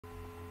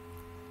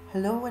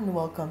Hello and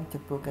welcome to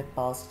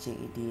phuketpals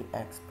GED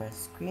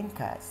Express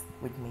Screencast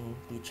with me,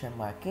 Teacher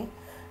Markie.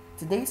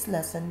 Today's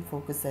lesson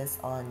focuses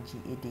on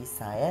GED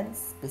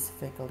science,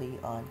 specifically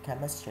on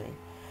chemistry.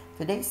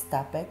 Today's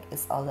topic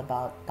is all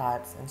about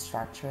types and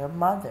structure of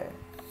matter.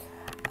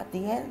 At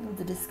the end of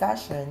the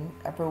discussion,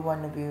 every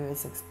one of you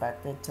is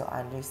expected to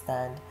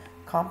understand,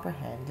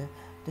 comprehend,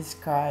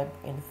 describe,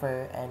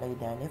 infer, and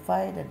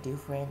identify the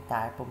different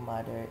type of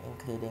matter,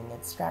 including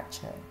its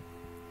structure.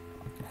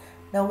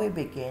 Now we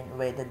begin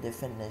with the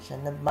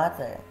definition of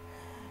matter.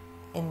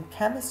 In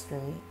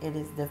chemistry, it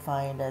is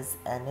defined as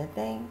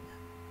anything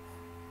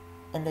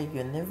in the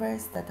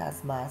universe that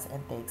has mass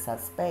and takes up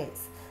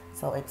space.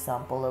 So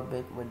example of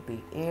it would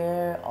be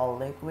air, all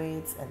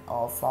liquids, and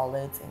all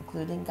solids,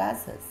 including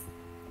gases.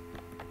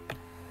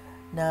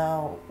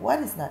 Now, what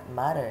is not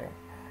matter?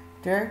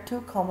 There are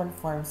two common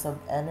forms of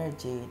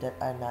energy that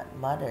are not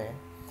matter.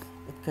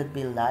 It could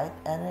be light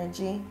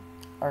energy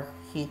or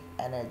heat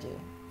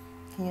energy.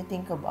 Can you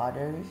think of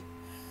other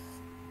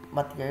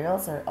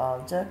materials or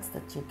objects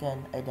that you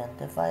can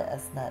identify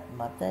as not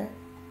matter?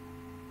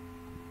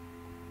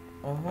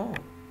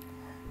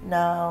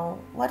 Now,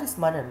 what is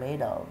matter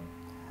made of?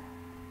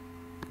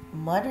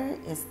 Matter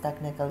is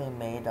technically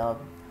made of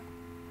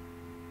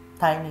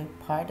tiny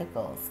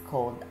particles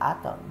called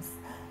atoms,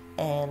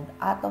 and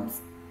atoms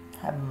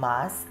have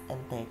mass and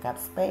take up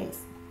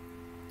space.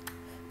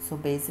 So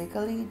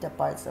basically, the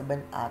parts of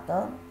an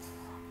atom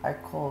are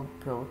called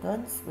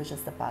protons, which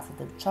is the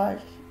positive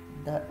charge,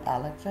 the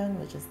electron,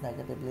 which is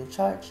negatively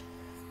charged,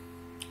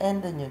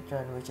 and the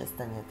neutron, which is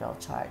the neutral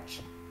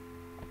charge.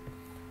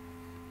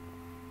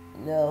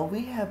 Now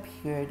we have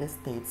here the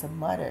states of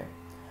matter.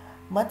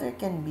 Matter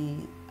can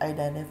be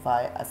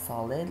identified as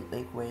solid,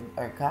 liquid,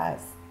 or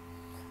gas,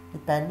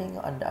 depending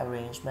on the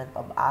arrangement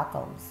of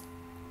atoms.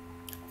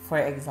 For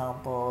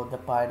example, the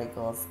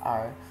particles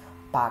are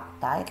packed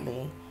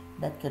tightly,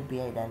 that could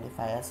be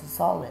identified as a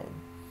solid.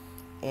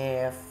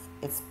 If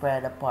it's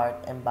spread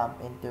apart and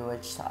bump into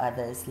each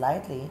other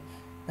slightly,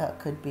 that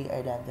could be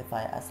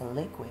identified as a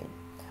liquid.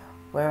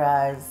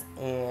 Whereas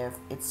if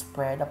it's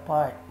spread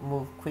apart,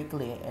 move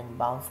quickly, and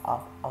bounce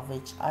off of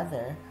each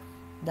other,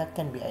 that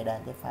can be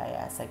identified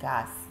as a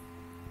gas.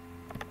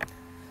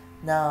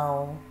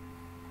 Now,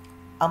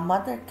 a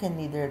matter can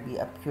either be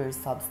a pure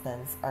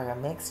substance or a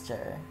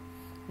mixture.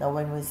 Now,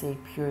 when we say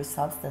pure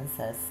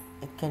substances,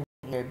 it can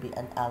either be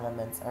an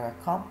element or a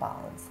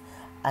compounds.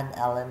 And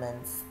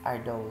elements are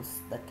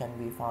those that can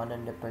be found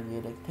in the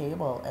periodic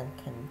table and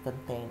can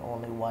contain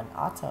only one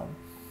atom.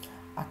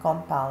 A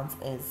compound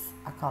is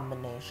a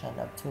combination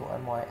of two or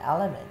more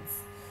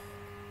elements.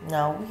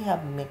 Now we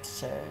have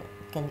mixture.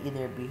 It can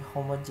either be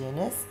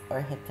homogeneous or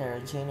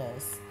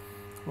heterogeneous.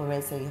 When we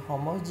say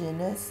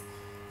homogeneous,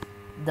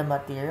 the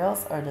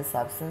materials or the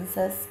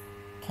substances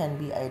can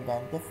be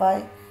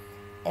identified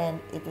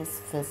and it is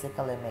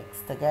physically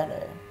mixed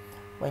together.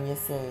 When you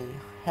say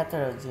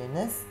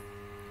heterogeneous,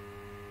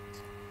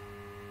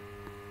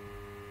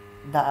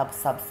 the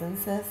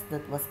substances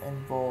that was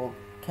involved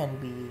can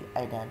be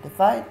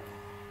identified,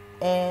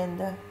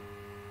 and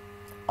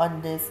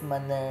on this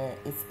manner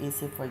it's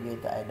easy for you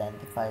to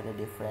identify the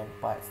different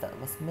parts that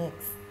was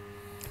mixed.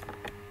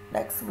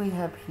 Next we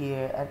have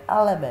here an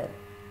element.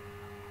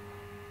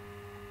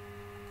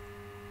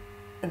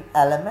 An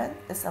element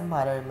is a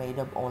matter made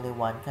of only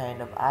one kind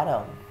of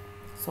atom.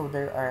 So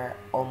there are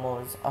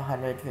almost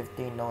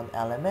 150 known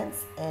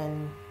elements,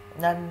 and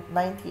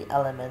 90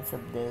 elements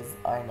of these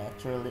are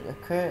naturally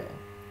occurring.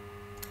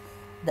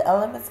 The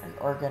elements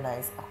are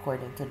organized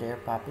according to their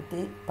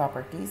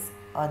properties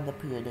on the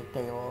periodic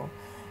table.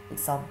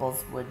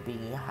 Examples would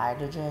be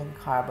hydrogen,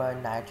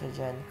 carbon,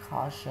 nitrogen,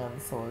 calcium,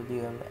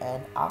 sodium,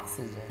 and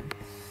oxygen.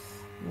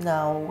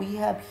 Now we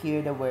have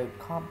here the word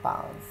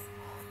compounds.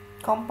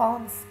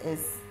 Compounds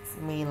is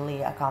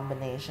mainly a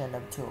combination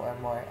of two or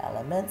more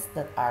elements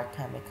that are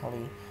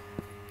chemically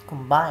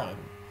combined.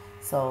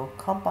 So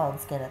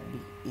compounds cannot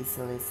be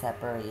easily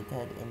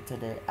separated into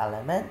their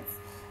elements,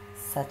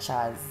 such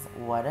as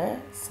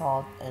water,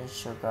 salt, and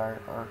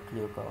sugar or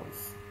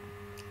glucose.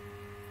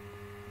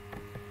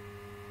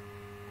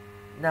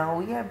 Now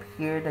we have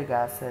here the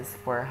gases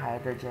for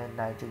hydrogen,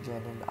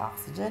 nitrogen, and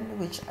oxygen,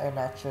 which are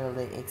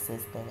naturally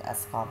existing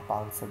as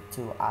compounds of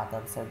two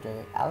atoms of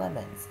their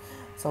elements.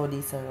 So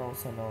these are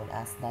also known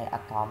as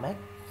diatomic,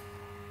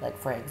 like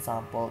for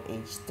example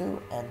H2,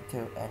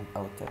 N2, and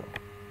O2.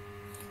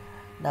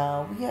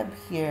 Now we have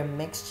here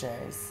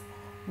mixtures.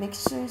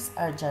 Mixtures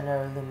are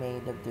generally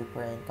made of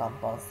different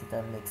compounds that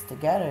are mixed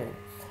together,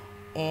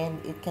 and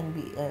it can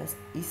be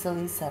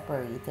easily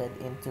separated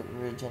into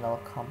original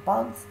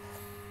compounds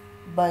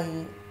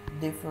by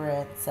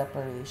different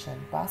separation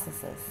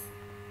processes.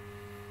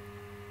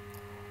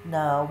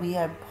 Now we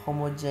have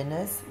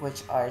homogeneous,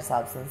 which are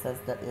substances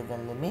that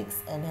evenly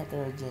mix, and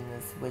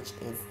heterogeneous,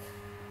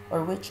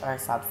 which are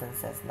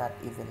substances not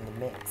evenly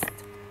mixed.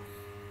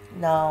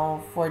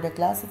 Now, for the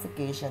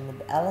classification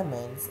of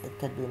elements, it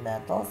could be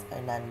metals or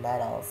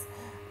nonmetals.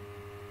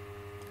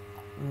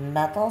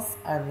 Metals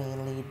are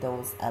mainly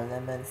those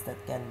elements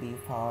that can be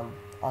found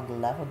on the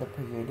left of the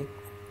periodic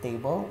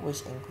table,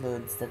 which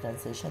includes the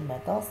transition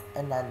metals,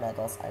 and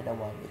non-metals are the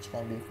one which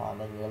can be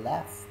found on your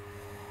left.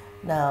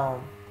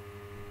 Now,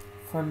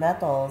 for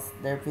metals,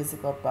 their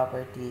physical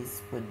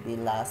properties would be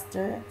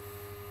lustrous,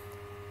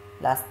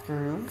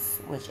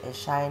 which is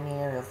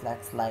shiny,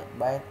 reflects light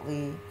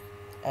brightly,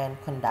 and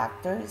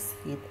conductors,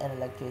 heat and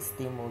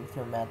electricity move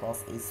through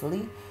metals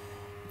easily.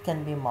 It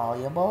can be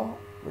malleable,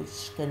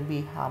 which can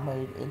be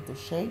hammered into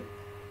shape.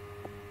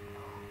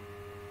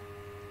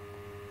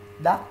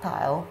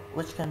 Ductile,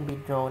 which can be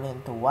drawn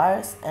into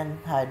wires, and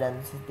high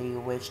density,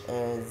 which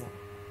is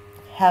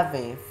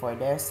heavy for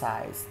their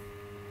size.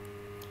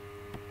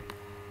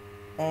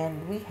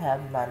 And we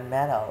have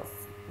non-metals.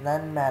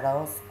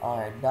 Non-metals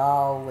are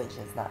dull, which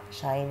is not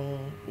shiny,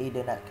 they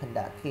do not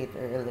conduct heat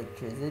or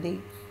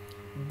electricity.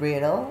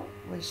 Brittle,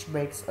 which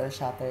breaks or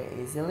shatters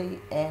easily,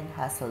 and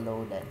has a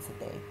low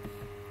density.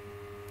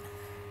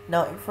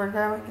 Now, if we're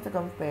going to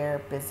compare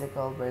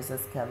physical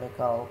versus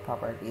chemical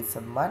properties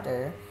of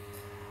matter,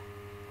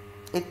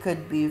 it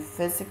could be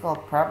physical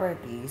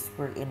properties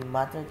wherein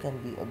matter can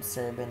be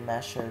observed and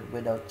measured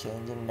without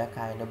changing the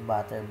kind of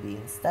matter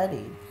being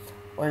studied,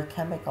 or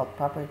chemical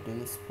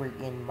properties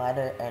wherein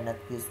matter are not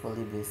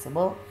usually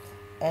visible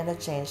and a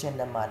change in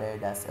the matter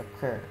does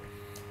occur.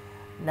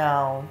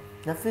 Now,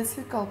 the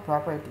physical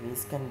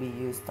properties can be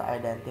used to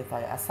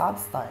identify a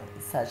substance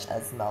such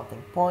as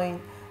melting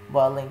point,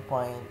 boiling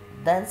point,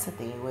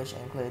 density, which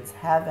includes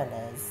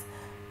heaviness,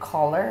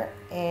 color,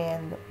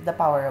 and the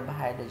power of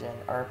hydrogen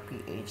or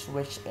pH,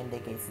 which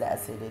indicates the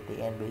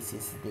acidity and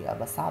basicity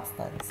of a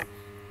substance.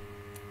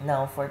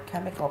 Now, for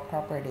chemical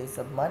properties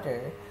of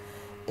matter,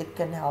 it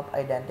can help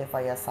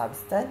identify a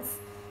substance,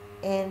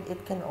 and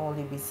it can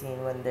only be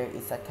seen when there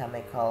is a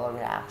chemical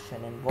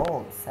reaction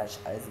involved, such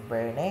as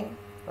burning,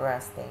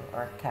 rusting,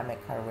 or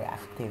chemical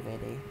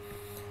reactivity.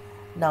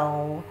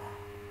 Now,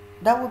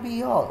 that will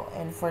be all.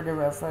 And for the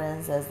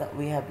references that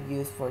we have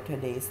used for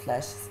today's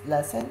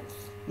lesson,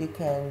 you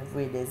can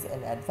read this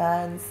in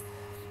advance,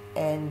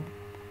 and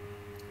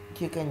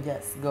you can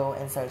just go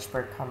and search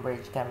for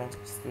Cambridge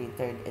Chemistry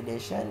 3rd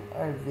edition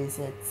or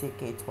visit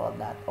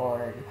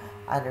ck12.org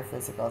under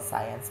Physical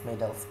Science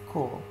Middle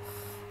School.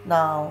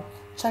 Now,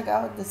 check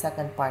out the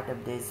second part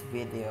of this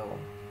video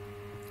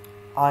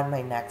on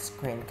my next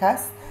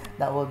screencast.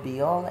 That will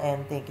be all,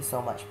 and thank you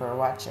so much for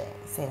watching.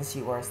 Since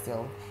you are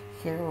still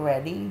here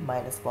already,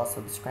 might as well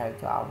subscribe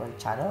to our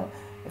channel.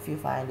 If you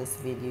find this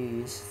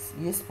video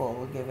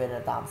useful, give it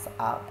a thumbs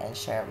up and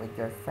share it with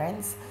your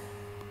friends.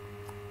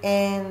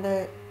 And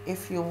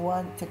if you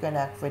want to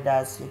connect with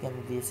us, you can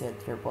visit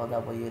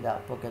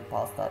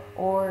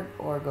www.phuketpals.org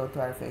or go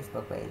to our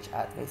Facebook page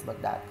at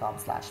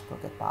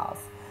facebook.com/phuketpals.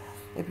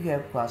 If you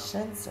have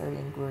questions or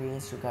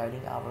inquiries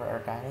regarding our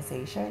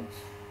organization,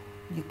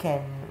 you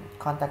can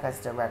contact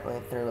us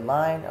directly through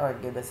line or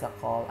give us a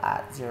call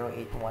at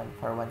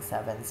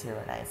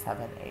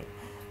 081-417-0978.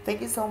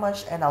 Thank you so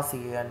much, and I'll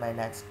see you on my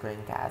next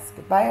screencast.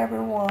 Goodbye,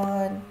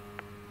 everyone!